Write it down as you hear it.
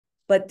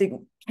But the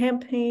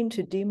campaign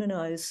to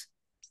demonize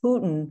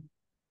Putin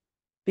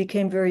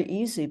became very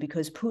easy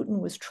because Putin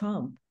was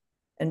Trump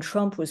and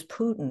Trump was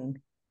Putin.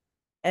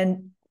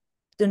 And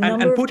the And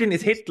number of Putin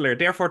is Hitler,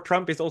 therefore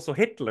Trump is also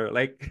Hitler.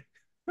 Like,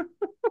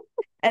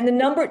 and the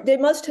number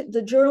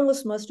the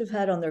journalists must have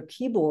had on their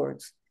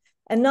keyboards,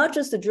 and not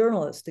just the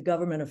journalists, the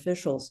government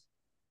officials,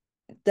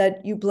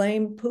 that you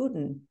blame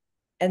Putin.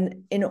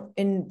 And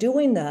in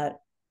doing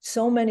that,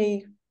 so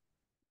many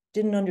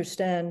didn't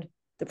understand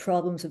the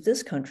problems of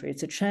this country.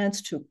 It's a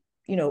chance to,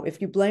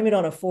 if you blame it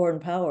on a foreign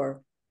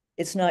power,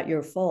 it's not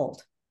your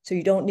fault. So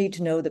you don't need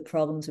to know the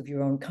problems of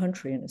your own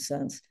country, in a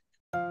sense.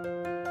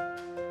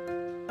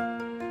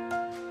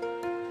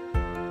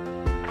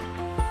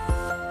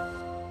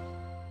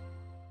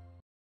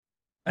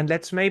 and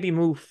let's maybe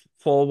move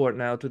forward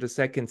now to the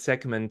second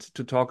segment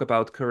to talk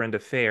about current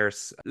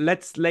affairs.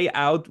 Let's lay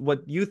out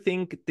what you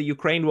think the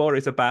Ukraine war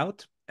is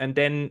about, and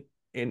then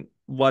in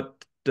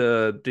what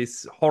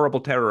this horrible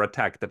terror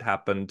attack that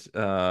happened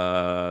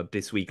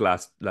this week,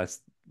 last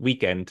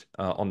weekend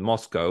on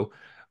Moscow,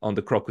 on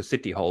the Crocus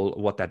City Hall,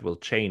 what that will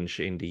change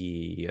in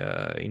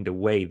the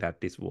way that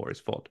this war is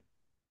fought.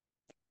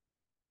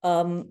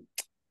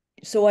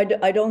 So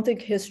I don't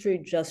think history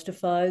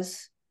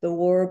justifies the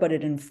war, but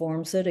it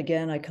informs it.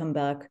 Again, I come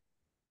back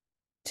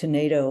to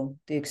NATO,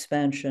 the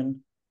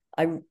expansion.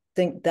 I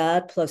think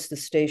that plus the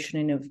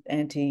stationing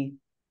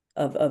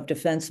of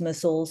defense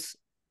missiles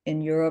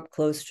in Europe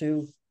close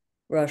to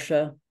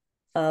Russia.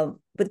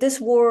 But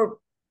this war,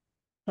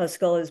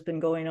 Pascal, has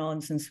been going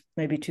on since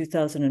maybe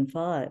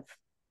 2005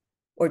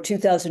 or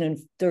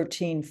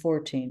 2013,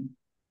 14,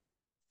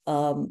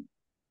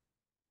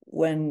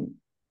 when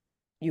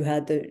you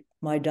had the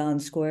Maidan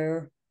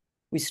Square.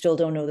 We still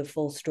don't know the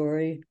full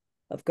story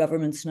of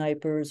government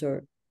snipers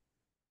or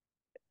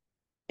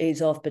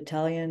Azov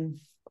battalion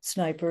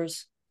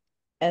snipers.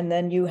 And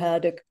then you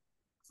had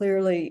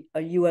clearly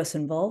a US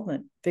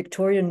involvement.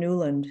 Victoria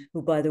Nuland,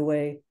 who, by the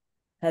way,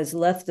 has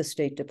left the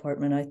State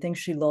Department. I think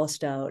she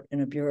lost out in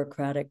a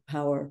bureaucratic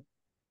power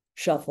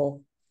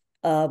shuffle.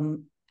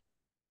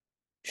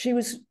 She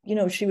was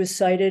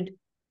cited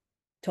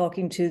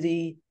talking to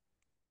the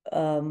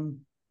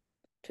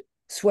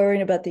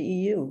swearing about the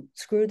EU.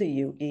 Screw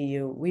the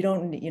EU. We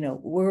don't,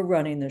 we're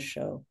running this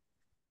show.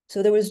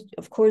 So there was,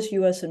 of course,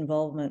 US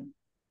involvement.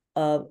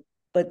 But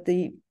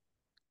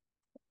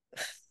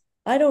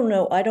I don't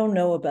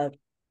know about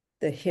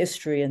the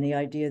history and the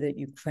idea that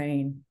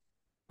Ukraine,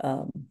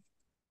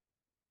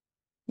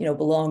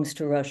 belongs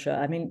to Russia.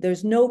 I mean,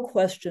 there's no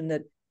question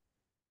that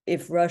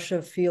if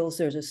Russia feels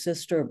there's a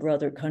sister or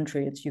brother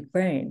country, it's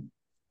Ukraine.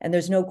 And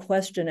there's no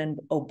question, and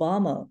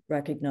Obama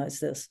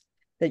recognized this,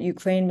 that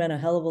Ukraine meant a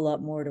hell of a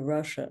lot more to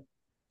Russia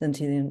than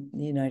to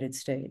the United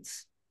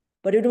States.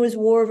 But it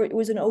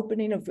was an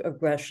opening of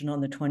aggression on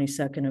the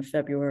 22nd of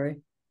February.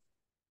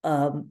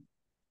 And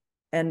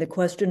the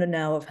question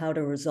now of how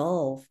to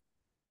resolve,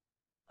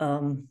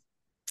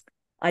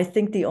 I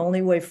think the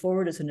only way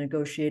forward is a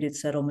negotiated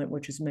settlement,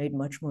 which is made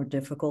much more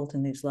difficult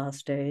in these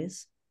last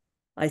days.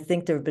 I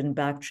think there have been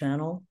back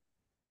channel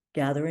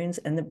gatherings.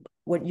 And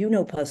what you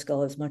know,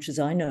 Pascal, as much as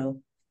I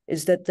know,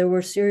 is that there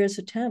were serious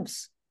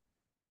attempts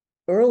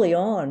early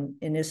on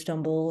in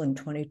Istanbul in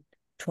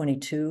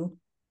 2022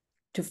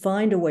 to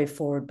find a way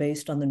forward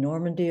based on the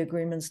Normandy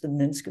agreements, the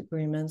Minsk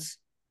agreements.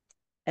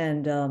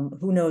 And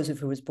who knows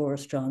if it was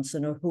Boris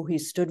Johnson or who he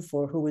stood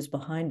for, who was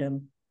behind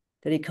him,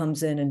 that he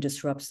comes in and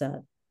disrupts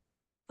that.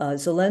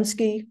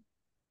 Zelensky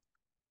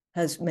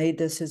has made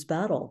this his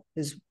battle.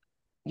 His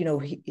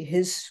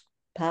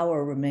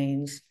power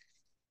remains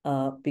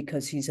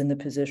because he's in the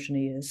position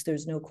he is.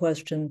 There's no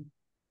question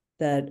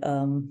that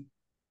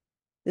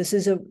this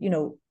is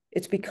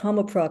it's become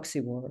a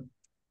proxy war.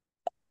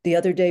 The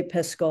other day,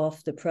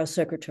 Peskov, the press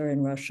secretary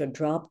in Russia,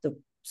 dropped the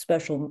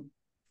special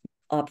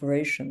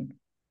operation,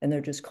 and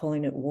they're just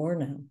calling it war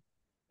now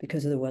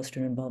because of the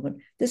Western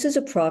involvement. This is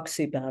a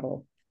proxy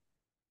battle.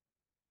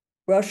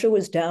 Russia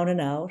was down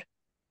and out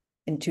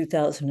in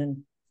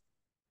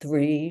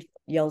 2003,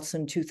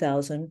 Yeltsin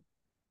 2000.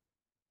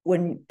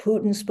 When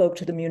Putin spoke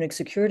to the Munich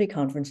Security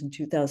Conference in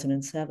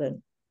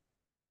 2007,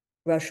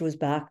 Russia was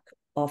back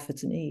off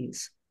its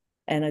knees.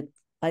 And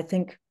I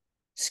think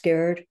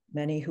scared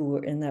many who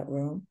were in that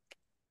room,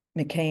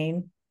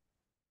 McCain,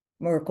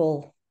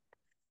 Merkel,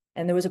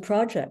 and there was a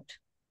project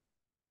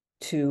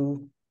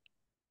to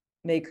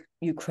make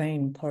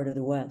Ukraine part of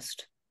the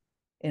West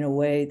in a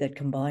way that,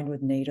 combined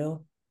with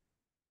NATO,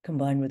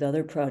 combined with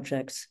other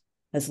projects,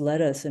 has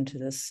led us into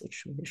this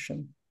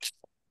situation.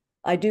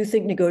 I do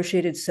think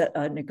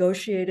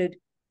negotiated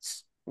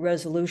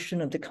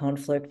resolution of the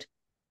conflict,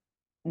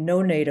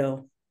 no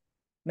NATO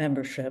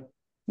membership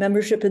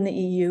in the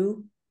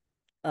EU,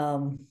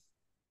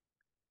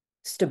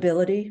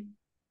 stability,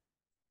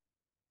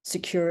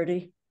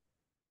 security,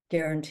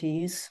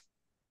 guarantees.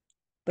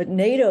 But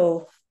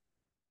NATO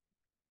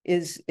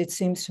is, it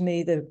seems to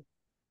me, the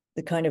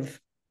kind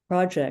of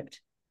project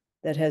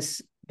that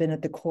has been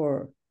at the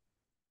core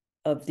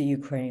of the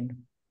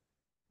Ukraine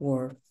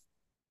war.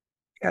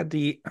 Yeah,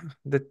 the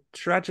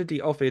tragedy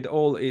of it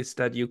all is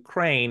that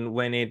Ukraine,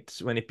 when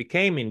it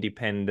became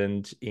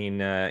independent in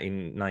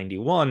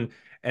 91,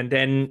 and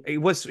then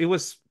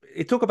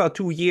it took about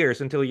 2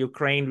 years until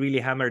Ukraine really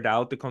hammered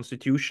out the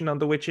constitution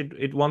under which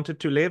it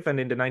wanted to live. And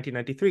in the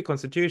 1993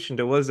 constitution,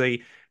 there was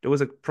a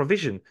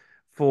provision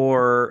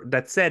for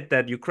that said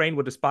that Ukraine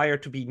would aspire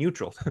to be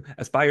neutral,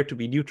 aspire to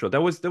be neutral.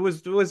 There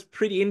was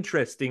pretty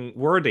interesting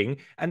wording,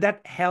 and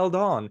that held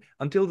on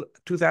until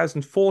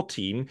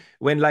 2014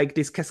 when like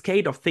this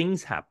cascade of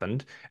things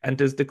happened. And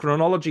the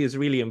chronology is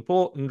really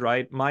important,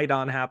 right?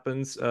 Maidan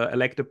happens,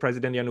 elected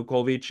President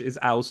Yanukovych is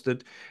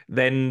ousted,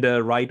 then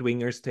the right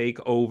wingers take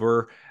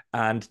over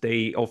and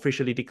they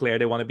officially declare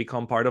they want to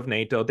become part of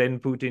NATO.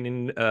 Then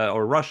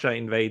or Russia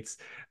invades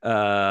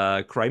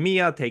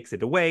Crimea, takes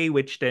it away,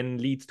 which then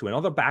leads to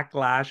another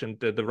backlash. And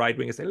the right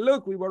wingers say,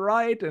 look, we were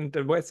right. And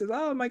the West says,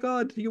 oh my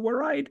God, you were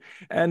right.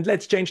 And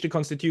let's change the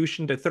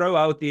constitution to throw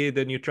out the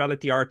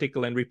neutrality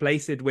article and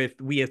replace it with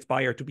we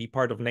aspire to be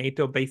part of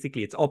NATO.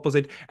 Basically, it's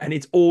opposite. And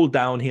it's all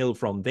downhill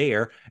from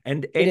there.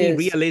 And any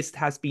realist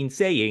has been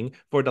saying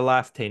for the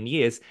last 10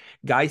 years,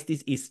 guys,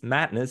 this is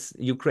madness.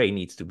 Ukraine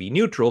needs to be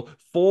neutral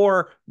for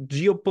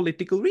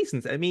geopolitical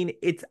reasons. I mean,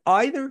 it's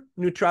either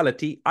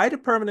neutrality, either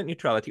permanent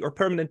neutrality or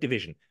permanent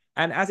division.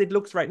 And as it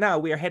looks right now,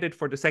 we are headed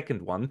for the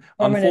second one,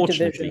 Permanent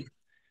unfortunately. division.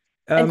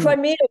 And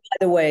Crimea, by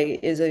the way,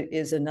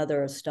 is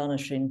another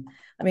astonishing.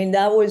 I mean,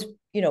 that was,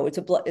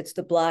 it's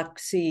the Black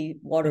Sea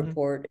water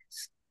port,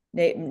 it's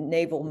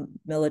naval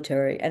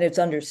military, and it's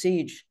under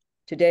siege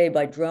today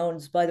by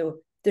drones. By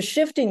the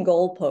shifting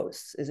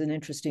goalposts is an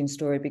interesting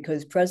story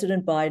because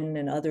President Biden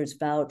and others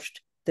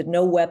vouched that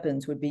no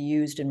weapons would be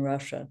used in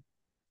Russia.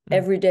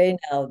 Every day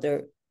now,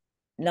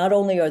 not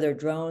only are there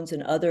drones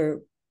and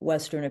other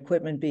Western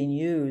equipment being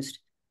used,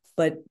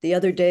 but the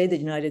other day, the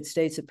United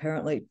States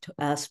apparently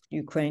asked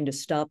Ukraine to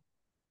stop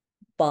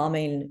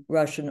bombing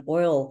Russian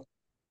oil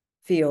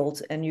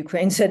fields, and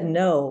Ukraine said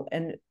no.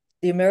 And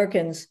the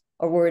Americans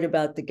are worried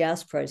about the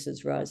gas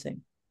prices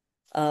rising.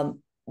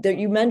 You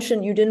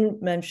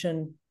didn't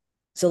mention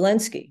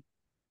Zelensky.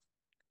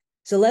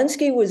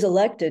 Zelensky was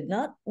elected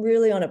not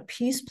really on a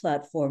peace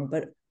platform,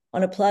 but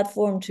on a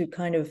platform to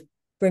kind of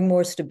bring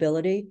more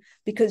stability.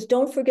 Because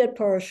don't forget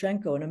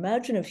Poroshenko, and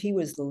imagine if he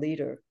was the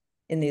leader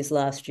in these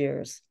last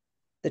years,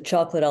 the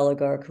chocolate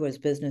oligarch who has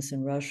business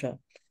in Russia.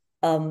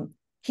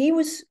 He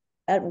was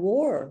at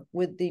war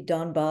with the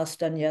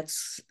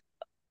Donetsk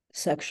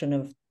section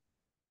of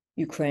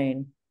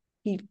Ukraine.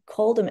 He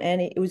called them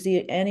it was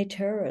the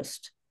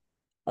anti-terrorist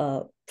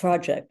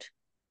project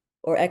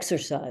or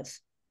exercise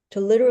to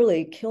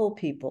literally kill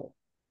people,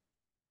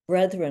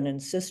 brethren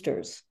and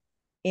sisters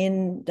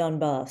in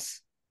Donbass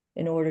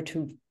in order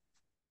to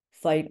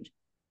fight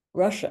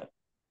Russia.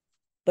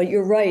 But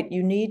you're right,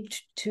 you need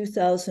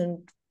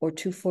 2000 or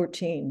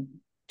 214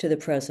 to the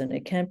present.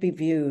 It can't be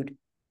viewed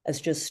as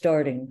just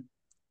starting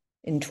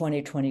in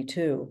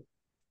 2022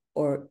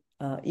 or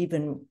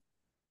even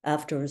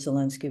after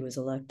Zelensky was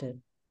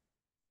elected.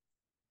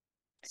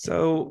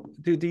 So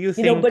do you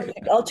think... But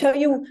I'll tell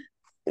you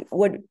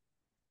what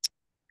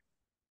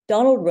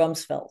Donald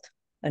Rumsfeld,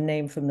 a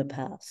name from the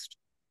past.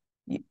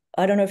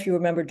 I don't know if you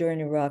remember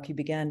during Iraq, he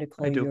began to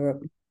call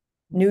Europe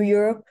New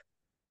Europe,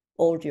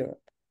 Old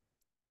Europe.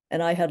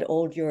 And I had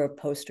Old Europe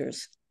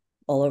posters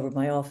all over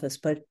my office,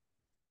 but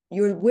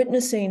you're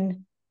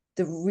witnessing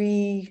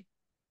the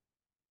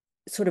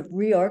sort of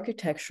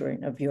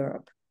re-architecturing of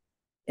Europe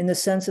in the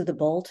sense of the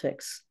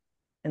Baltics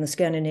and the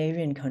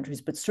Scandinavian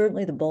countries, but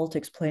certainly the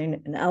Baltics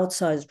playing an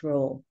outsized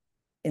role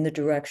in the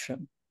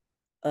direction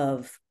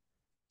of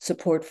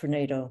support for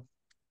NATO,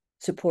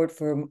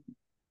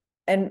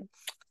 and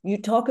you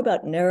talk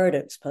about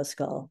narratives,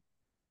 Pascal.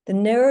 The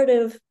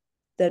narrative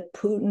that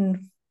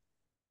Putin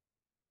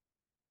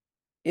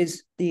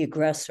is the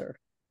aggressor,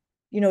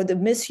 the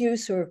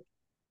misuse or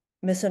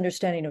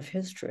misunderstanding of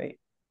history.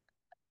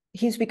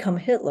 He's become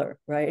Hitler,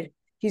 right?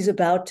 He's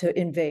about to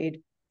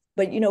invade,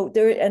 but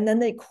and then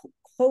they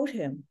quote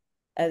him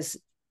as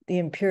the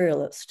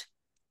imperialist,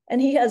 and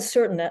he has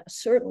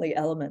certainly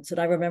elements. And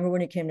I remember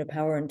when he came to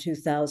power in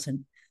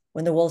 2000,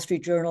 when the Wall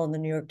Street Journal and the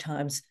New York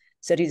Times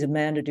said he's a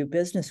man to do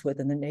business with,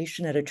 and the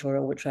Nation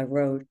editorial, which I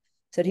wrote,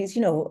 said he's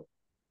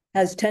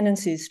has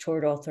tendencies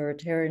toward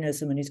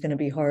authoritarianism, and he's going to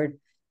be hard.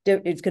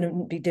 It's going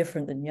to be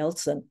different than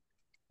Yeltsin.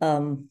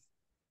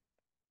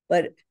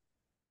 But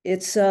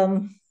it's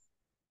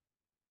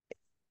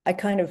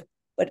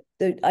but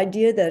the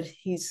idea that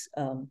he's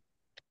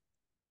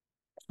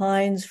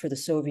pines for the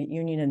Soviet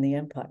Union and the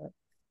empire.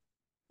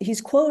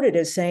 He's quoted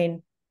as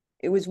saying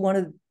it was one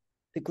of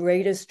the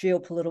greatest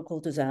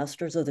geopolitical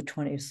disasters of the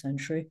 20th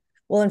century.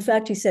 Well, in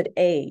fact, he said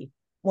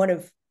one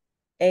of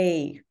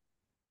a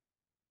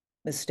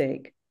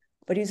mistake.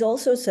 But he's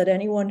also said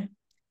anyone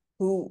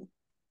who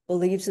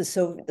believes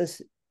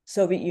the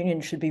Soviet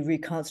Union should be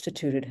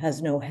reconstituted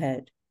has no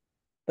head,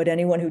 but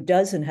anyone who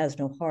doesn't has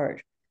no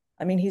heart.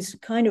 I mean, he's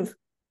kind of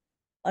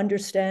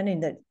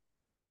understanding that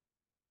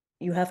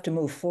you have to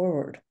move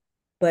forward.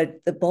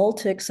 But the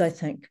Baltics, I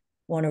think,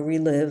 want to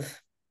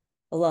relive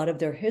a lot of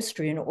their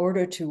history in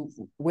order to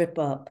whip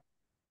up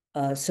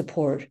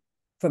support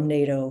from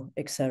NATO,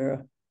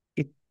 etc.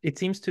 It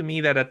seems to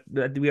me that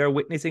we are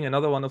witnessing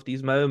another one of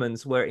these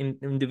moments where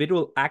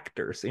individual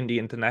actors in the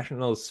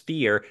international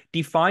sphere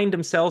define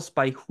themselves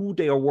by who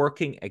they are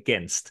working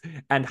against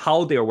and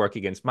how they are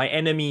working against. My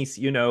enemies,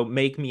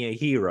 make me a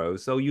hero.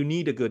 So you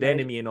need a good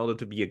enemy in order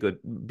to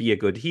be a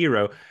good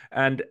hero.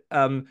 And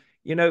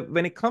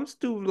when it comes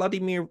to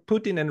Vladimir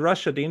Putin and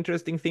Russia, the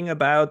interesting thing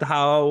about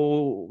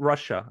how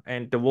Russia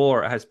and the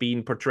war has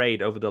been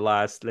portrayed over the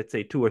last, let's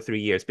say, 2 or 3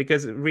 years,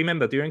 because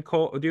remember, during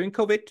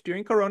COVID,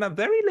 during Corona,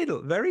 very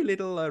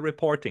little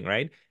reporting,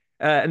 right?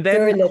 And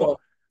Very little.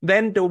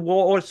 then the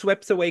war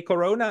sweeps away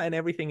Corona and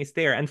everything is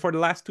there. And for the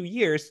last 2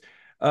 years,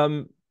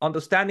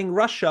 understanding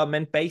Russia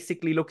meant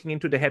basically looking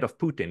into the head of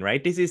Putin,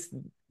 right?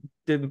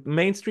 The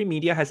mainstream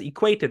media has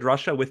equated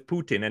Russia with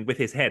Putin and with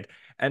his head.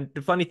 And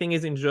the funny thing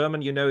is, in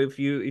German, if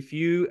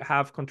you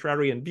have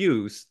contrarian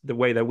views, the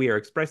way that we are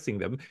expressing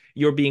them,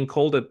 you're being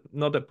called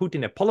not a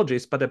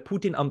Putin-Apologist, but a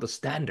Putin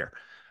understander.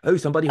 Oh,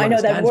 somebody who I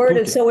know that understands word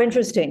Putin. is so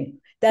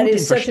interesting. That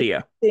is such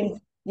a thing.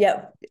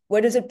 Yeah.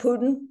 What is it,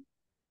 Putin?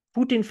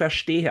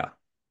 Putin-Versteher.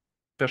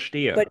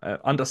 Versteher.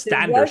 But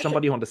Understander,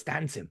 somebody who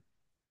understands him.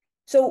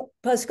 So,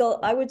 Pascal,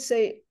 I would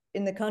say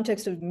in the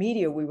context of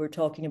media we were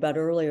talking about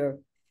earlier,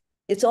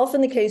 it's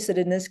often the case that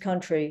in this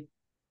country,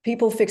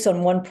 people fix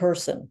on one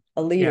person,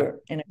 a leader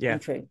in a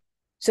country.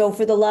 So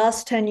for the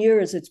last 10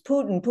 years, it's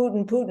Putin,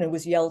 Putin, Putin. It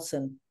was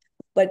Yeltsin.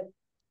 But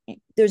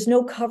there's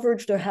no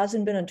coverage, there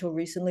hasn't been until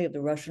recently, of the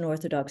Russian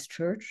Orthodox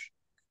Church,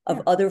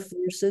 of other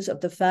forces,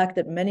 of the fact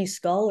that many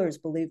scholars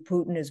believe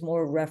Putin is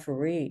more a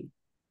referee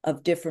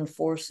of different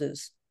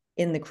forces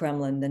in the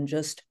Kremlin than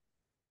just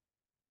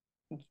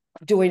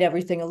doing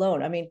everything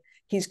alone. I mean,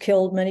 he's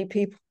killed many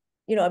people.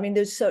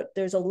 There's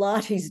a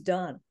lot he's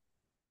done.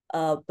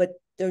 But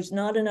there's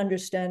not an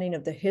understanding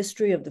of the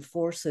history of the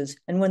forces.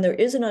 And when there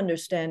is an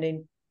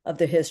understanding of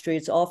the history,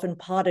 it's often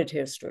potted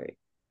history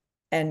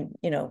and,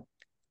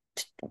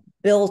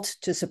 built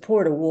to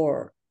support a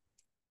war.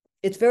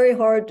 It's very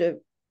hard to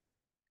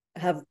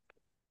have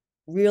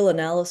real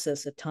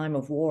analysis at time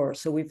of war.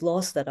 So we've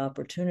lost that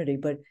opportunity.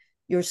 But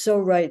you're so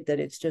right that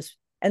it's just,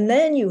 and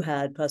then you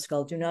had,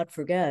 Pascal, do not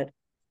forget,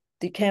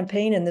 the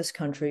campaign in this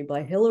country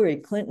by Hillary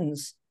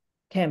Clinton's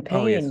campaign.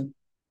 Oh, yes.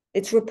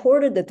 It's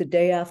reported that the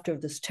day after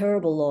this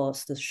terrible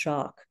loss, this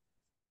shock,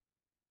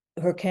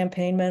 her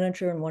campaign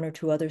manager and one or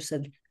two others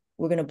said,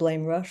 we're going to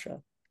blame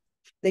Russia.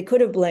 They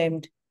could have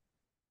blamed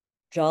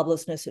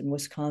joblessness in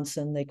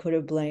Wisconsin. They could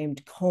have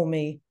blamed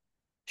Comey.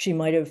 She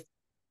might have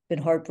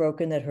been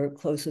heartbroken that her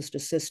closest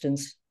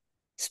assistant's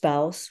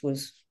spouse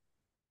was,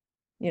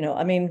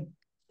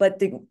 but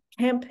the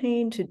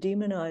campaign to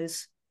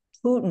demonize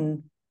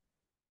Putin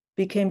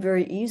became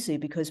very easy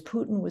because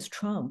Putin was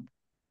Trump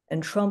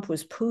and Trump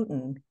was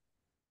Putin.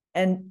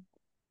 And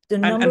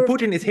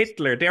Putin is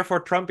Hitler, therefore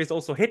Trump is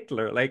also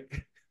Hitler.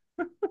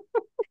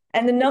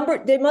 And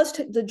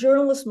the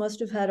journalists must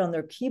have had on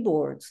their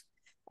keyboards,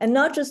 and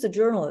not just the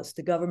journalists,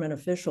 the government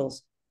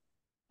officials,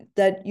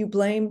 that you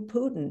blame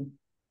Putin.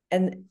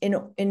 And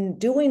in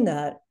doing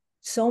that,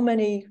 so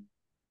many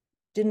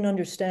didn't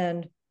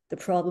understand the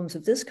problems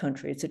of this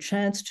country. It's a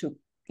chance to,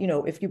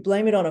 if you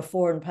blame it on a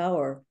foreign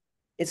power,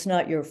 it's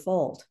not your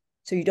fault.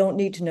 So you don't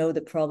need to know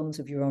the problems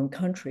of your own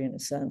country in a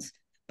sense.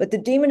 But the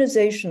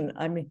demonization,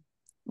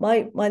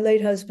 my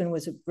late husband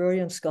was a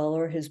brilliant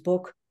scholar. His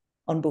book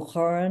on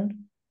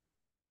Bukharin,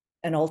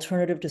 An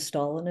Alternative to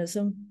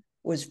Stalinism,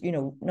 was,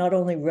 not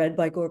only read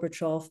by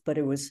Gorbachev, but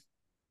it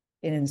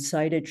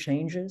incited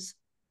changes.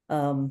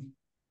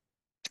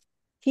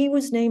 He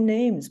was named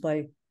names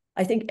by,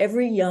 I think,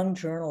 every young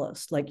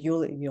journalist like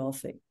Yulia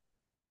Yoffe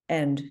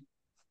and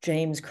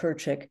James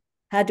Kirchick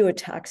had to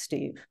attack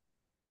Steve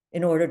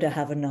in order to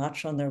have a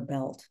notch on their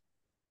belt.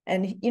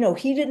 And,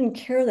 he didn't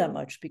care that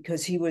much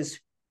because he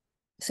was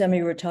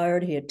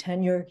semi-retired, he had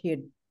tenure, he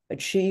had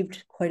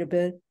achieved quite a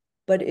bit,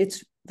 but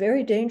it's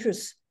very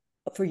dangerous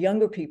for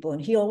younger people. And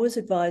he always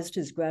advised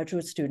his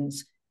graduate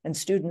students,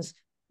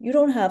 you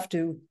don't have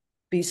to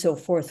be so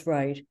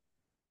forthright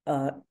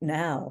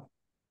now.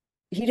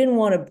 He didn't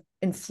want to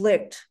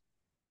inflict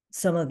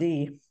some of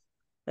the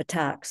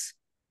attacks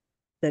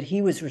that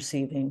he was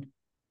receiving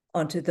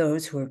onto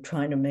those who are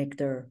trying to make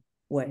their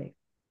way,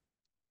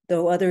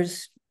 though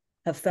others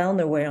have found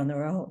their way on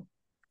their own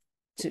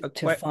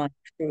to find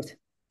truth.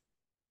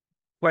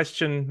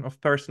 Question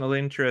of personal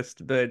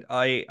interest, but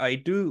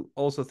I do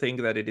also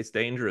think that it is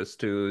dangerous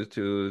to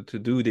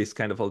do this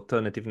kind of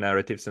alternative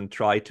narratives and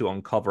try to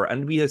uncover.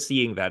 And we are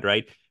seeing that,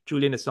 right?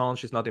 Julian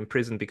Assange is not in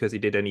prison because he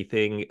did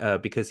anything,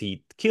 because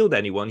he killed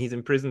anyone. He's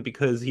in prison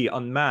because he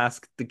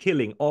unmasked the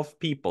killing of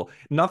people.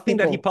 Nothing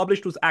that he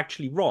published was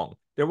actually wrong.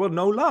 There were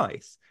no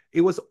lies.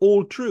 It was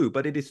all true,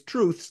 but it is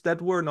truths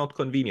that were not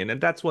convenient.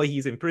 And that's why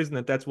he's in prison,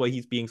 and that's why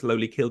he's being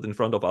slowly killed in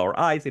front of our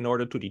eyes in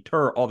order to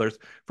deter others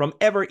from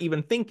ever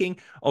even thinking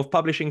of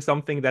publishing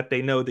something that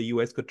they know the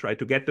US could try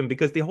to get them.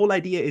 Because the whole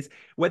idea is,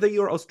 whether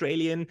you're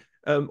Australian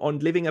on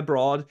living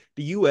abroad,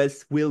 the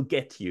US will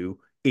get you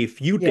if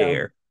you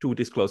dare to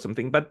disclose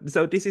something. But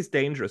so this is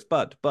dangerous.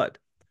 But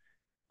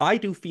I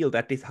do feel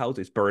that this house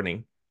is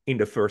burning in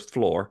the first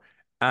floor,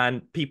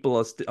 and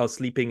people are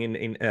sleeping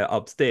in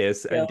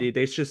upstairs, Yeah. and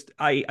it's just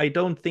I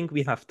don't think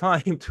we have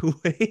time to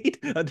wait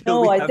until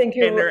No, we I have think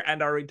dinner you're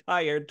and are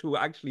retired to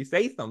actually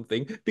say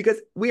something,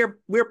 because we're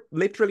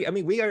literally, I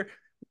mean, we are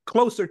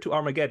closer to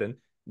Armageddon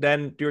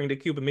than during the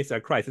Cuban Missile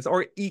Crisis,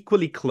 or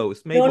equally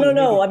close,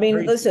 no. I mean,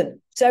 very...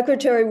 listen,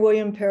 Secretary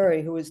William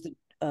Perry, who was the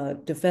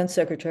defense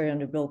secretary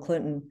under Bill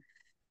Clinton,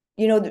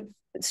 you know,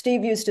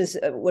 Steve used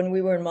to, when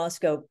we were in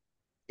Moscow,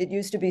 it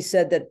used to be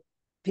said that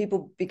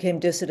people became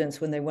dissidents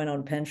when they went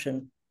on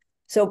pension.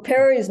 So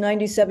Perry is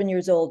 97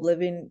 years old,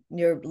 living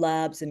near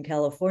labs in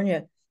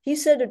California. He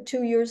said it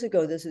 2 years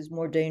ago, this is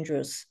more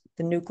dangerous.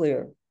 The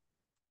nuclear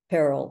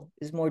peril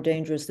is more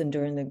dangerous than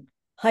during the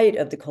height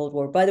of the Cold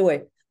War. By the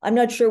way, I'm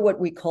not sure what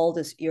we call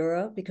this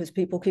era, because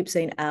people keep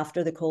saying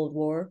after the Cold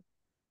War.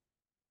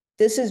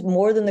 This is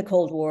more than the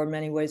Cold War in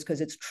many ways,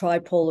 because it's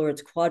tripolar,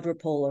 it's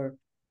quadrupolar,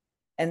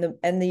 and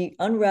the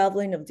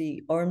unraveling of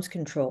the arms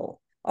control.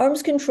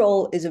 Arms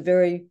control is a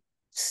very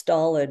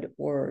stolid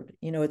word.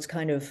 You know, it's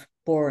kind of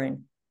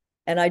boring.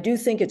 And I do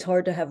think it's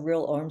hard to have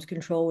real arms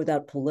control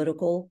without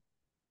political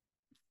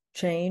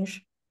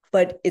change,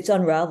 but it's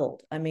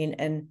unraveled. I mean,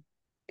 and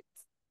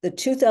the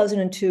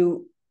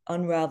 2002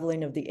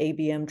 unraveling of the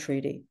ABM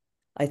treaty,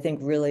 I think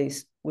really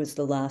was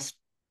the last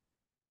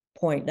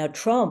point. Now,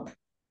 Trump,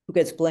 who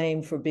gets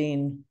blamed for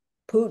being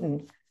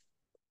Putin,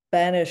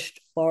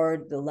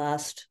 barred the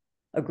last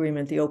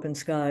agreement, the open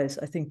skies,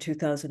 I think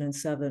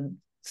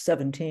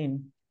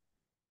 2017.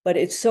 But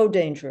it's so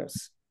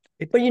dangerous.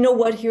 But you know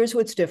what? Here's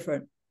what's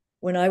different.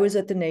 When I was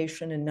at the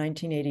Nation in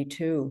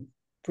 1982,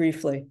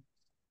 briefly,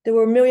 there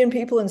were 1 million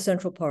people in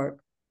Central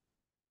Park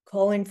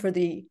calling for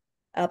the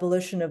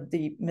abolition of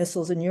the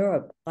missiles in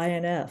Europe,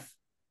 INF.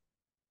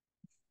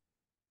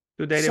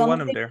 Today they want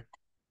them there.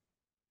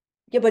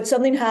 Yeah, but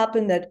something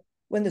happened that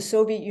when the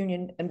Soviet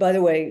Union, and by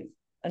the way,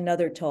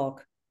 another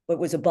talk, but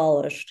was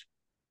abolished.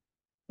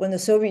 When the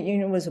Soviet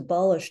Union was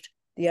abolished,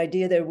 the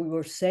idea that we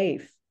were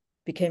safe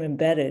became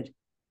embedded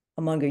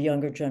among a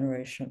younger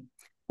generation.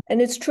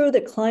 And it's true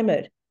that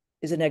climate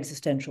is an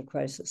existential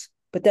crisis,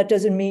 but that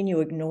doesn't mean you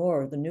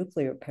ignore the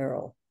nuclear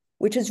peril,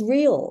 which is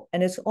real.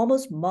 And it's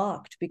almost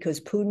mocked, because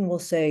Putin will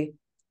say,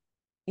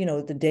 you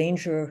know, the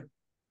danger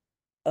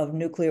of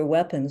nuclear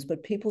weapons,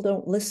 but people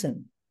don't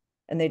listen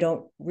and they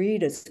don't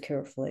read as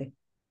carefully.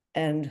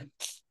 And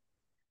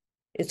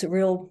it's a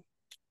real,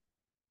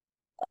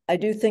 I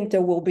do think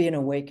there will be an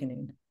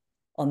awakening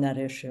on that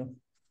issue.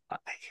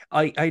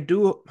 I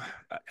do.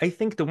 I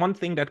think the one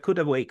thing that could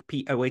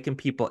awaken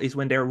people is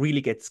when they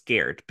really get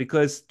scared,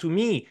 because to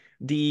me,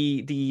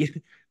 the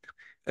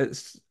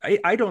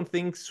I don't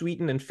think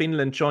Sweden and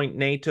Finland joined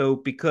NATO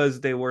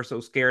because they were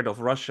so scared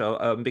of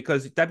Russia,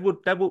 because that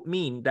would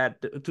mean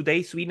that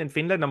today Sweden and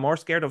Finland are more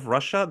scared of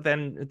Russia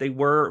than they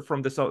were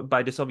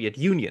by the Soviet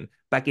Union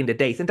back in the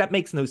days, and that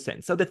makes no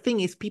sense. So the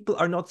thing is, people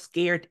are not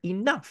scared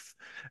enough,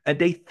 and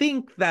they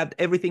think that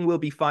everything will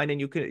be fine,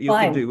 and you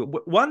can do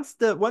it. Once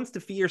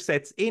the fear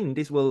sets in,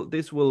 this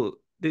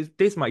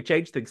might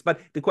change things.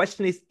 But the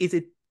question is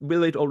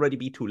will it already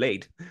be too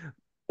late?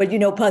 But you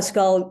know,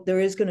 Pascal, there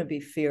is going to be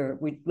fear.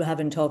 We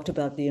haven't talked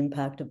about the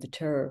impact of the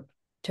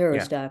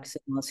terrorist acts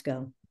in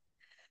Moscow.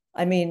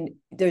 I mean,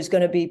 there's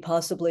going to be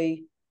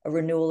possibly a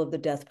renewal of the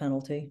death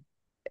penalty,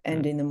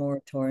 ending the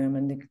moratorium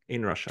and the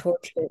in Russia.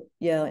 Torture.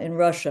 Yeah, in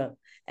Russia.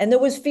 And there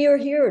was fear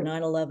here,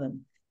 9/11.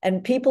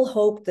 And people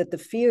hoped that the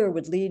fear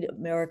would lead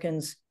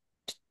Americans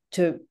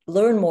to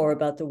learn more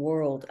about the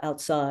world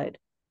outside.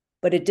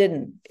 But it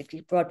didn't.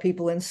 It brought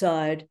people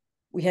inside.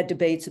 We had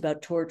debates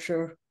about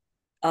torture,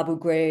 Abu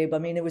Ghraib. I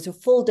mean, it was a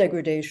full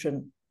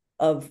degradation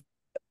of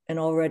an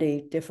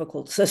already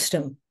difficult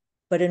system.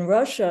 But in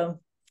Russia,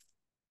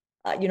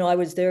 you know, I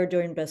was there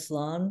during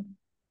Beslan,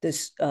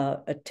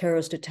 a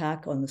terrorist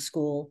attack on the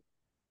school.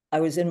 I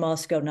was in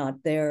Moscow,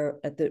 not there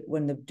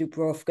when the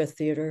Dubrovka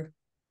theater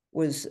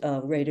was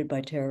raided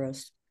by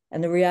terrorists.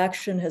 And the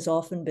reaction has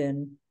often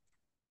been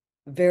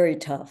very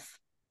tough,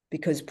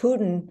 because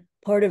Putin,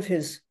 part of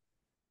his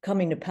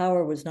coming to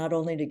power was not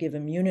only to give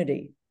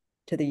immunity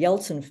to the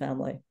Yeltsin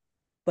family,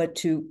 but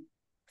to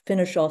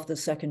finish off the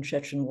Second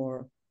Chechen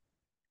War.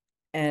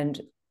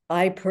 And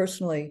I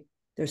personally,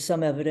 there's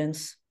some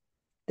evidence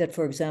that,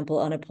 for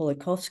example, Anna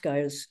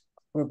Politkovskaya's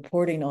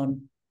reporting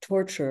on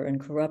torture and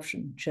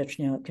corruption,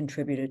 Chechnya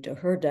contributed to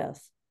her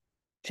death.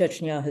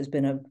 Chechnya has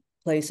been a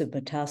place of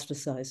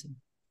metastasizing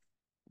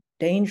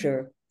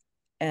danger.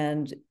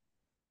 And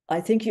I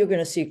think you're going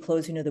to see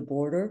closing of the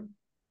border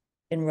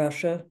in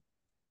Russia.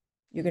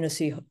 You're going to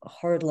see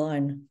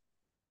hardline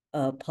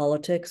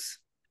politics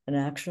and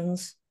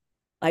actions.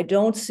 I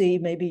don't see,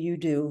 maybe you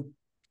do,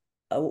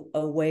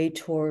 a way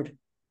toward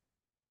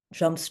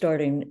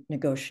jumpstarting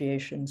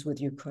negotiations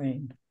with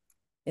Ukraine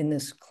in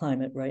this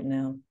climate right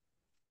now.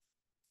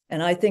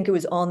 And I think it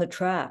was on the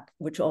track,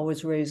 which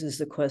always raises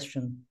the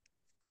question,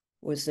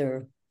 was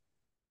there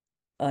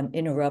an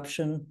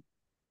interruption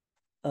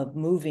of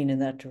moving in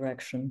that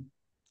direction?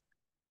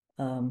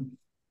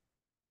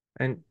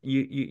 And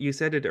you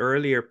said it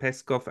earlier,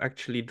 Peskov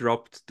actually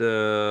dropped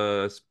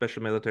the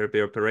special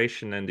military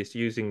operation and is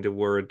using the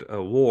word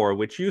war,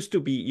 which used to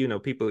be,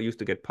 people used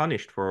to get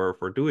punished for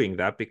doing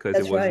that because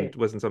it That's right.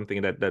 wasn't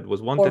something that was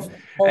Or wanted.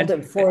 called And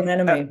a foreign uh,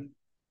 enemy.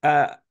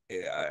 uh,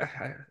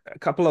 a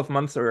couple of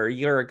months or a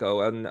year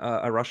ago,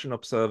 a Russian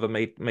observer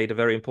made a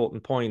very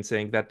important point,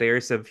 saying that there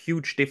is a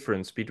huge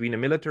difference between a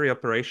military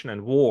operation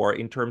and war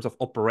in terms of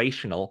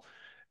operational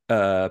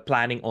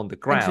planning on the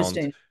ground.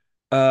 Interesting.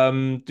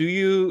 Do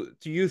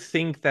you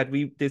think that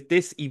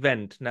this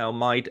event now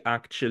might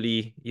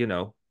actually,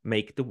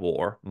 make the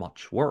war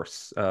much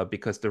worse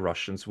because the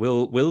Russians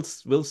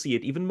will see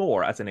it even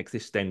more as an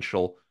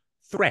existential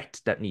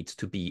threat that needs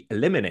to be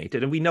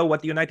eliminated? And we know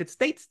what the United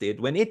States did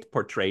when it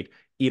portrayed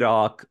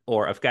Iraq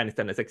or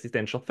Afghanistan as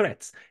existential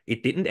threats.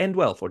 It didn't end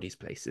well for these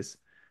places.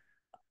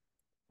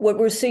 What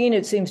we're seeing,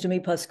 it seems to me,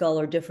 Pascal,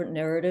 are different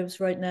narratives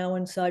right now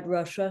inside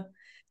Russia.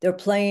 They're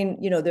playing,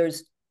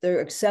 they're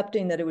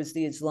accepting that it was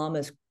the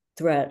Islamist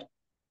threat,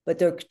 but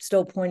they're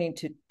still pointing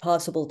to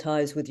possible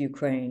ties with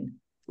Ukraine. I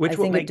Which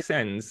would think make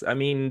sense. I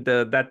mean,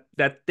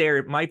 that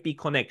there might be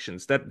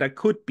connections that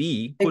could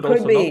it could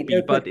also be not be,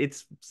 there but could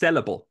it's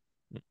sellable.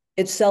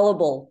 it's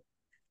sellable.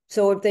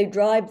 So if they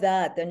drive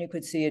that, then you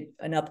could see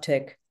an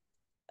uptick.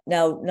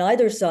 Now,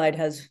 neither side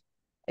has,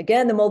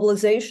 again, the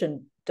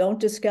mobilization. Don't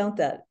discount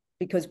that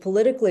because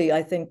politically,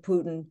 I think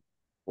Putin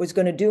was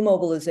going to do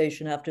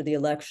mobilization after the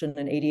election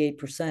and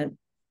 88%.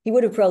 He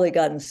would have probably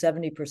gotten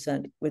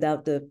 70%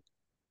 without the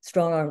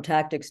strong arm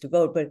tactics to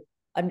vote. But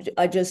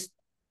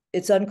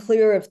it's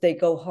unclear if they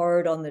go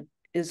hard on the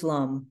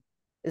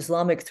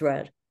Islamic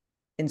threat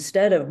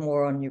instead of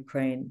more on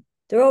Ukraine.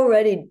 They're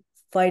already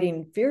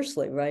fighting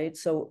fiercely, right?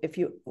 So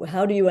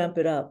how do you amp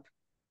it up?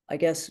 I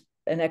guess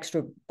an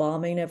extra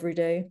bombing every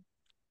day,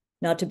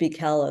 not to be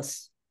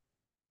callous.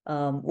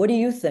 What do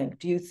you think?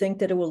 Do you think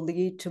that it will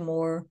lead to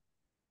more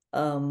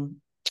um,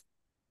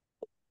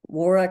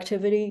 war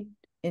activity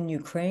in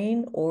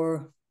Ukraine,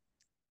 or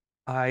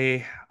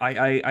I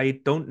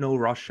don't know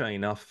Russia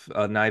enough,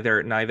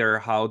 neither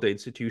how the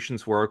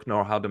institutions work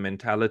nor how the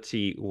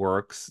mentality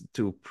works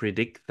to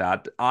predict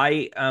that.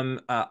 I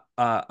am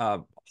a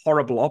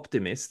horrible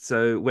optimist.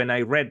 So when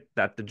I read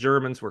that the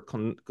Germans were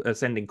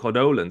sending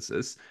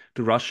condolences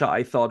to Russia,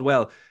 I thought,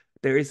 well,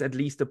 there is at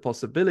least a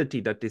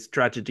possibility that this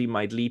tragedy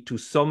might lead to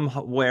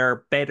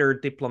somewhere better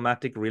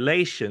diplomatic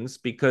relations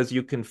because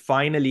you can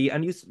finally,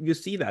 and you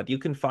see that you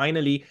can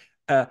finally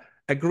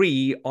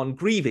agree on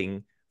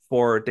grieving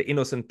for the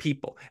innocent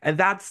people. And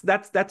that's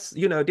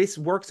this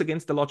works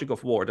against the logic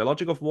of war. The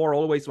logic of war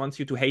always wants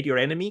you to hate your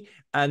enemy,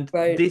 and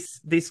right?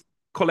 this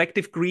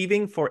collective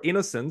grieving for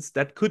innocence,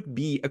 that could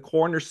be a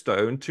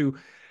cornerstone to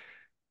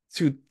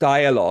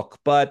dialogue,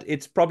 but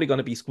it's probably going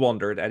to be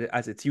squandered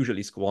as it's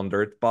usually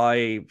squandered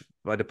by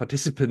the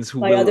participants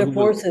By other who will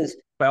forces.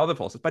 by other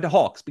forces, by the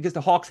Hawks, because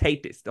the Hawks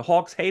hate this. The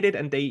Hawks hate it,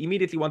 and they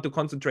immediately want to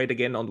concentrate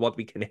again on what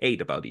we can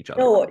hate about each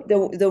other. No,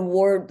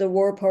 the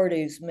war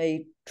parties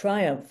may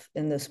triumph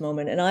in this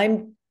moment, and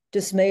I'm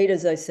dismayed,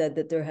 as I said,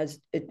 that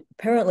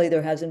apparently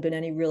there hasn't been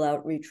any real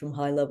outreach from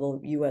high level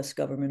U.S.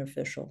 government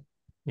official.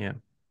 Yeah,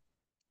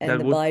 And that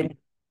the would Biden,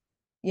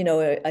 be.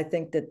 I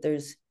think that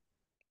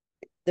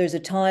there's a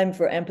time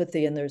for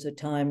empathy and there's a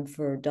time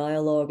for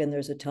dialogue and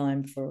there's a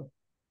time for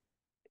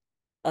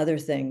other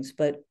things,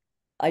 but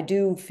I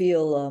do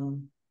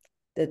feel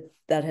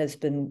that has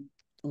been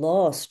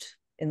lost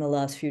in the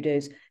last few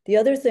days. The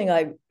other thing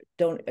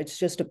it's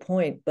just a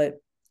point, but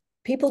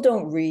people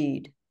don't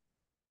read.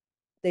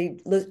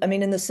 I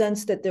mean, in the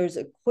sense that there's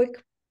a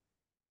quick,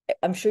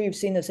 I'm sure you've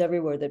seen this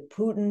everywhere, that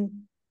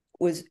Putin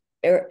was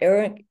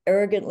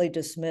arrogantly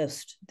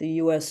dismissed the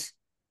US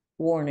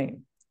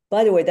warning.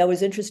 By the way, that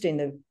was interesting,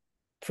 the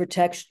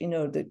protection,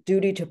 the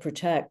duty to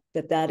protect,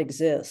 that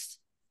exists.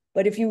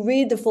 But if you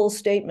read the full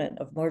statement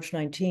of March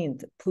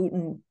 19th,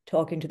 Putin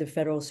talking to the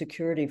federal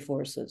security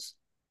forces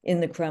in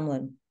the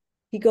Kremlin,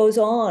 he goes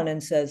on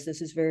and says,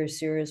 this is very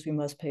serious. We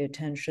must pay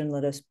attention.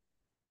 Let us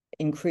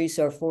increase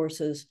our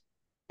forces.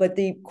 But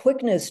the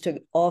quickness to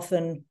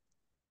often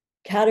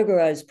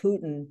categorize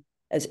Putin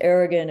as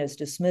arrogant, as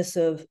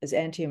dismissive, as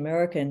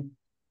anti-American,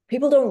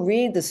 people don't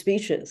read the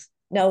speeches.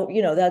 Now,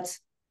 that's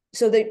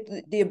so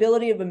the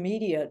ability of a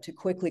media to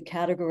quickly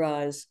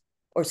categorize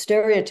or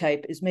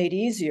stereotype is made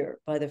easier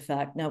by the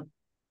fact. Now,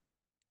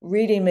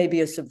 reading may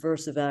be a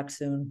subversive act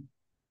soon.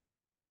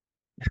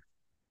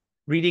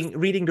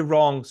 Reading the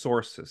wrong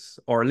sources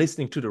or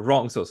listening to the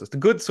wrong sources. The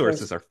good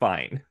sources are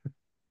fine.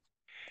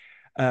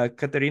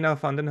 Katrina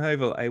vanden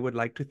Heuvel, I would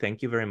like to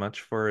thank you very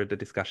much for the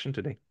discussion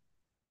today.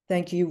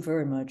 Thank you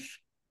very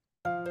much.